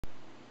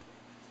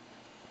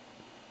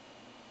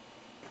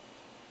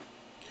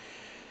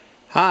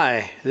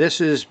Hi, this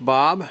is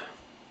Bob.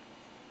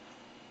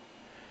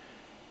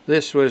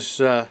 This was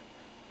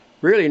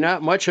really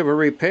not much of a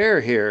repair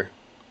here.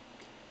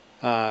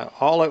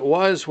 All it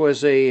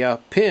was a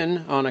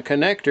pin on a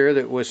connector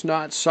that was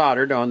not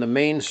soldered on the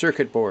main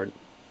circuit board.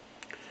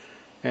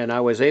 And I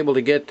was able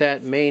to get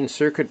that main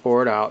circuit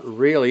board out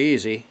real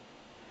easy.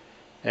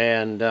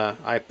 And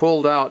I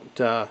pulled out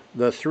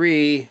the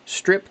 3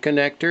 strip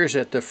connectors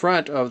at the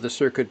front of the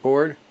circuit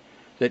board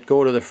that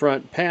go to the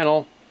front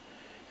panel,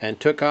 and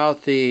took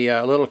out the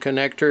little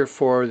connector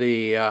for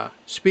the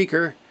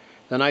speaker.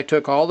 Then I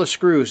took all the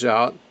screws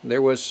out.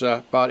 There was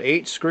about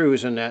 8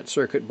 screws in that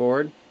circuit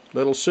board,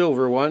 little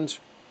silver ones.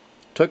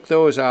 Took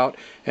those out,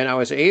 and I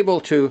was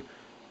able to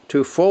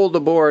fold the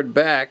board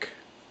back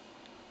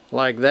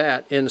like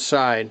that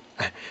inside.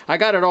 I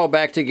got it all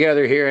back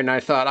together here, and I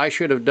thought I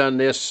should have done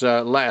this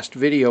last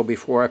video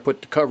before I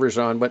put the covers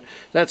on, but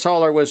that's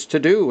all there was to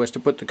do, was to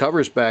put the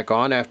covers back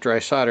on after I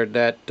soldered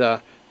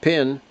that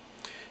pin.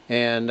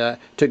 And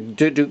to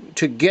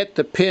get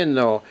the pin,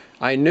 though,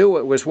 I knew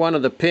it was one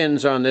of the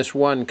pins on this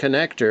one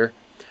connector,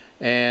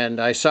 and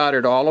I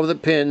soldered all of the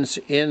pins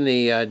in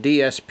the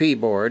DSP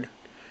board,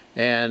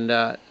 and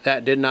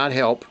that did not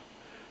help.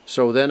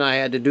 So then I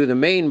had to do the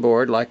main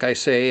board, like I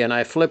say, and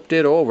I flipped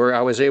it over.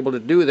 I was able to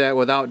do that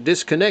without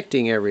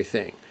disconnecting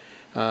everything.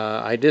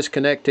 I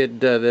disconnected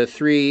the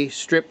 3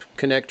 strip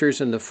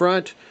connectors in the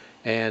front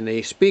and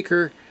the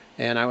speaker,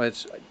 and I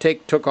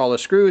took all the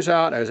screws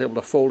out. I was able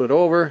to fold it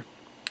over,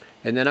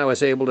 and then I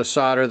was able to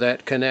solder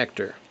that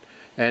connector.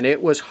 And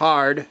it was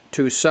hard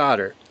to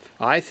solder.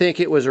 I think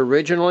it was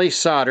originally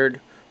soldered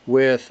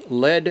with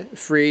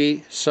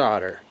lead-free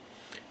solder.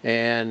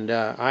 And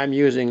I'm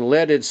using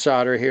leaded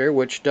solder here,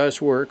 which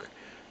does work.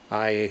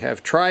 I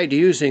have tried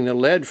using the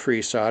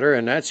lead-free solder,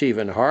 and that's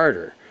even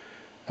harder.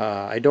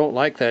 I don't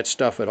like that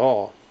stuff at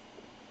all.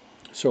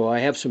 So I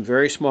have some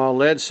very small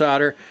lead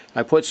solder.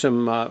 I put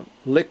some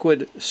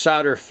liquid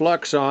solder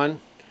flux on.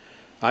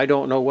 I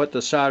don't know what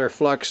the solder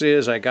flux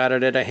is. I got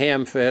it at a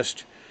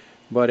Hamfest,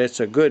 but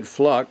it's a good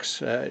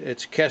flux.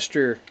 It's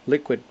Kester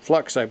liquid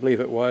flux, I believe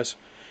it was.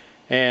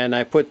 And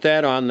I put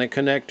that on the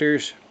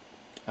connectors.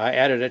 I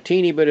added a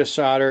teeny bit of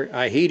solder.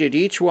 I heated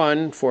each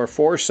one for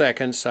 4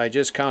 seconds. I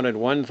just counted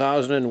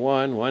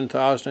 1001,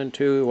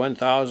 1002,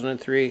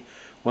 1003,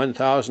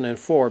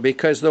 1004,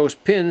 because those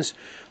pins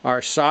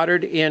are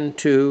soldered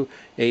into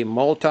a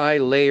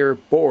multi-layer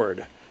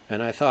board.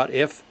 And I thought,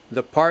 if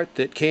the part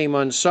that came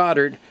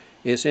unsoldered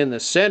is in the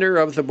center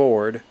of the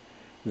board,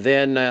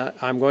 then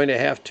I'm going to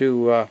have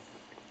to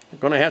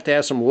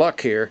have some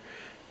luck here.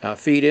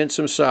 Feed in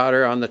some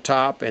solder on the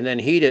top and then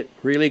heat it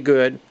really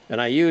good. And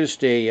I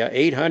used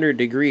a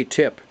 800-degree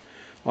tip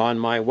on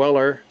my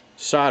Weller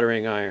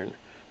soldering iron.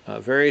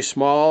 A very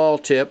small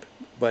tip,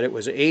 but it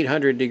was an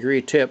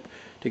 800-degree tip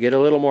to get a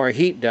little more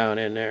heat down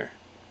in there.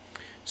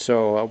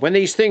 So when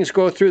these things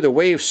go through the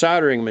wave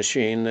soldering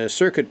machine, the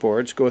circuit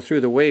boards go through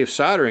the wave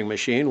soldering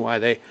machine, why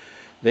they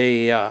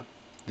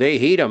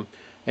heat them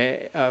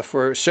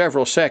for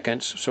several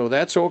seconds, so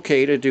that's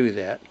okay to do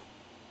that.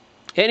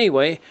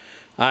 Anyway,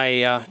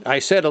 I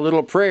said a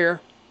little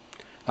prayer,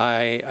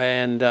 I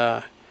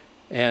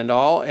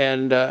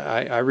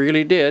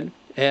really did,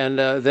 and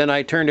then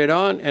I turned it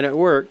on, and it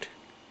worked.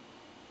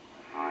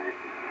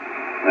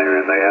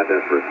 They had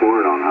this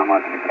report on how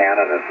much the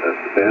candidates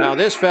have spent. Now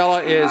this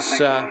fella is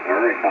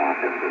very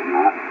cautious. It's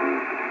not,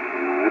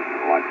 this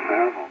is like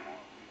terrible.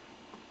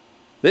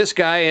 This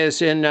guy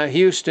is in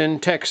Houston,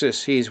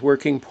 Texas. He's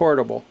working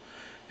portable.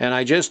 And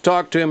I just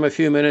talked to him a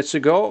few minutes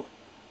ago,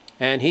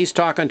 and he's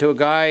talking to a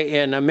guy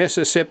in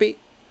Mississippi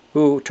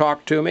who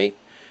talked to me.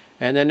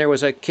 And then there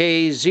was a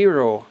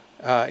K0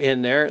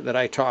 in there that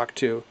I talked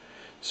to.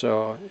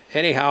 So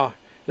anyhow,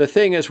 the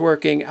thing is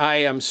working. I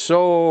am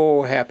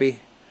so happy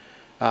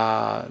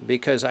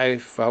because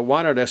I've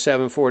wanted a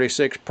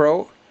 746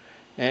 Pro.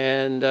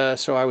 And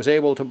so I was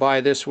able to buy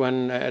this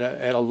one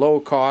at a low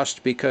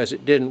cost because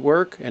it didn't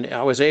work, and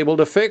I was able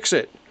to fix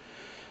it.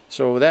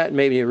 So that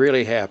made me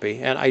really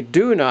happy. And I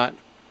do not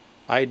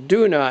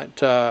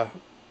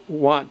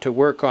want to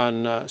work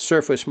on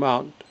surface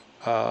mount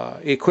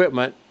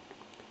equipment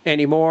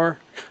anymore.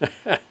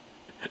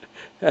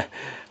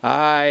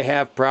 I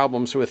have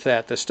problems with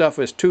that. The stuff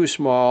is too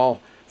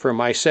small for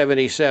my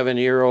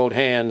 77-year-old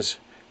hands,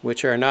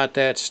 which are not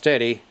that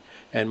steady,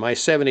 and my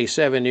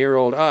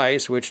 77-year-old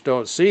eyes, which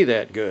don't see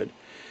that good.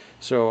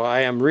 So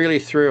I am really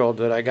thrilled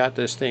that I got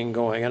this thing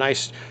going. And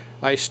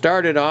I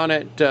started on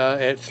it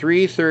at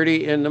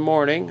 3:30 in the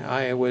morning.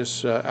 I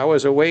was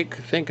awake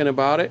thinking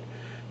about it,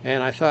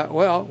 and I thought,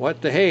 well,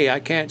 what the hey, I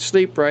can't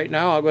sleep right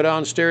now. I'll go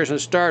downstairs and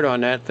start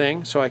on that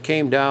thing. So I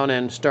came down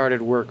and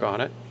started work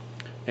on it.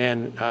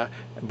 And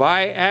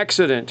by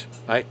accident,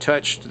 I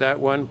touched that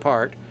one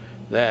part,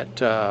 that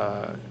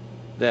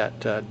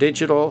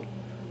digital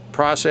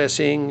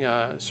processing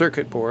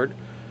circuit board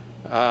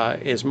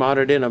is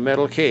mounted in a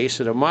metal case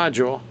at a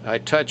module. I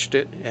touched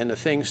it and the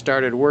thing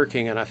started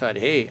working, and I thought,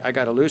 hey, I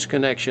got a loose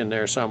connection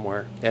there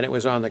somewhere, and it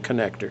was on the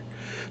connector.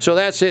 So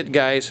that's it,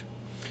 guys.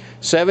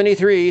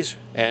 73s,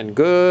 and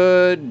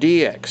good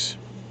DX.